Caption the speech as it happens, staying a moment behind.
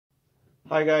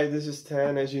Hi guys, this is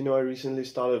Tan. As you know, I recently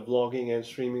started vlogging and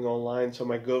streaming online. So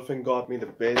my girlfriend got me the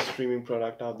best streaming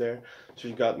product out there.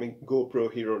 She got me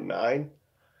GoPro Hero 9.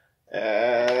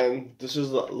 And this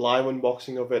is the live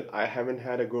unboxing of it. I haven't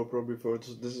had a GoPro before,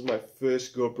 so this is my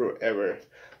first GoPro ever.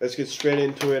 Let's get straight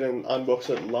into it and unbox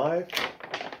it live.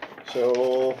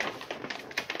 So,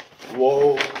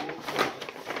 whoa.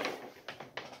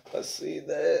 Let's see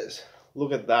this.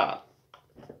 Look at that.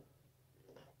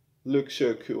 Looks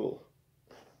so cool.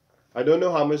 I don't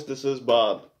know how much this is,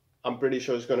 but I'm pretty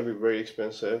sure it's going to be very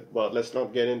expensive. But let's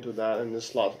not get into that in this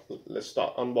slot. Let's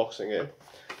start unboxing it.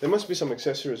 There must be some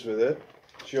accessories with it.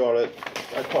 She ordered.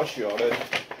 I thought she ordered.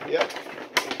 Yep.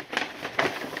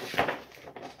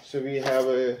 So we have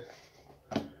a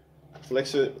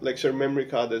Lexer memory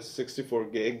card that's 64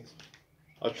 gigs,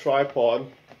 a tripod,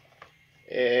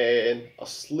 and a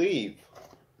sleeve.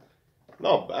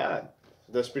 Not bad.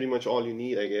 That's pretty much all you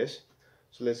need, I guess.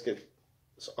 So let's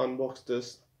unbox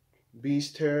this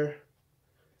beast here.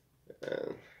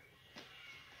 And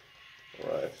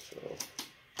alright, so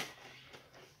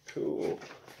cool.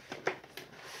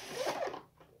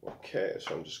 Okay,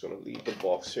 so I'm just gonna leave the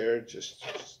box here, just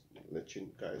let you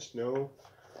guys know.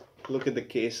 Look at the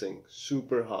casing,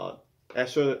 super hard.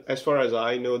 As far as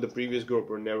I know, the previous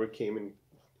GoPro never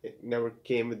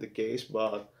came with the case,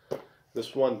 but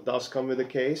this one does come with a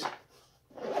case.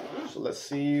 So let's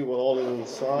see what all is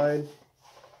inside.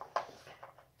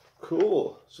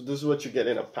 Cool. So this is what you get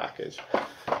in a package.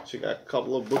 So you got a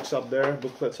couple of booklets up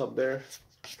there.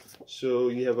 So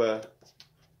you have a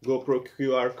GoPro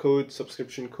QR code,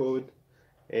 subscription code,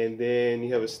 and then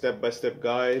you have a step-by-step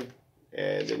guide,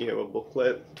 and then you have a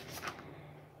booklet.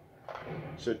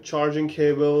 So charging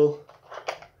cable,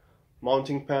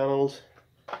 mounting panels,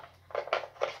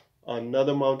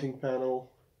 another mounting panel,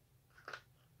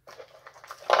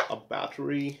 a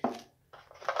battery,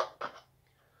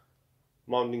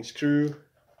 mounting screw,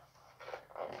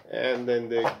 and then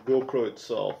the GoPro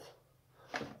itself.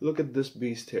 Look at this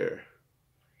beast here.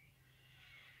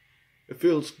 It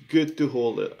feels good to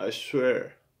hold it, I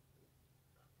swear.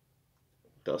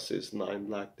 Does says 9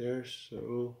 black there,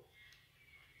 so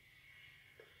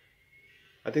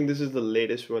I think this is the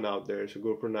latest one out there. So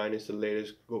GoPro 9 is the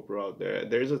latest GoPro out there.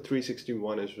 There's a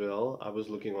 361 as well. I was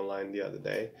looking online the other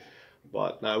day,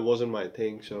 but that wasn't my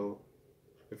thing. So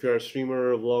if you're a streamer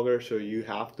or a vlogger, so you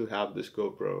have to have this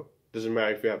GoPro. Doesn't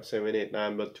matter if you have 7, 8,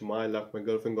 9, but to my luck, my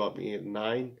girlfriend got me a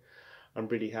 9. I'm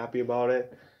pretty happy about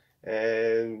it,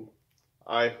 and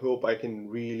I hope I can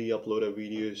really upload a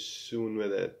video soon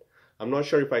with it. I'm not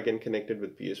sure if I can connect it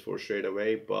with PS4 straight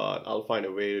away, but I'll find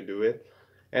a way to do it.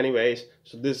 Anyways,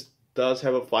 so this does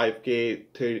have a 5K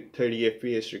 30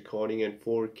 FPS recording and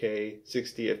 4K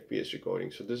 60 FPS recording.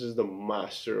 So this is the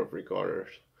master of recorders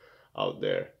out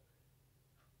there.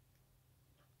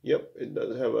 Yep, it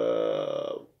does have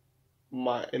a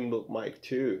inbuilt mic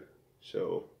too.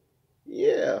 So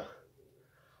yeah.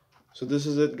 So this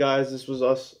is it, guys. This was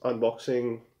us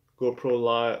unboxing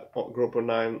GoPro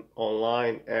 9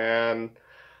 online, and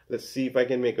let's see if I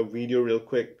can make a video real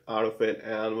quick out of it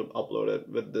and would upload it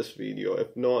with this video.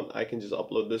 If not, I can just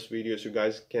upload this video so you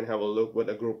guys can have a look what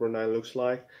a GoPro 9 looks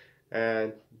like.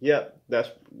 And yeah,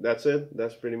 that's it.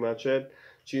 That's pretty much it.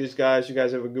 Cheers, guys. You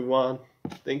guys have a good one.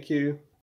 Thank you.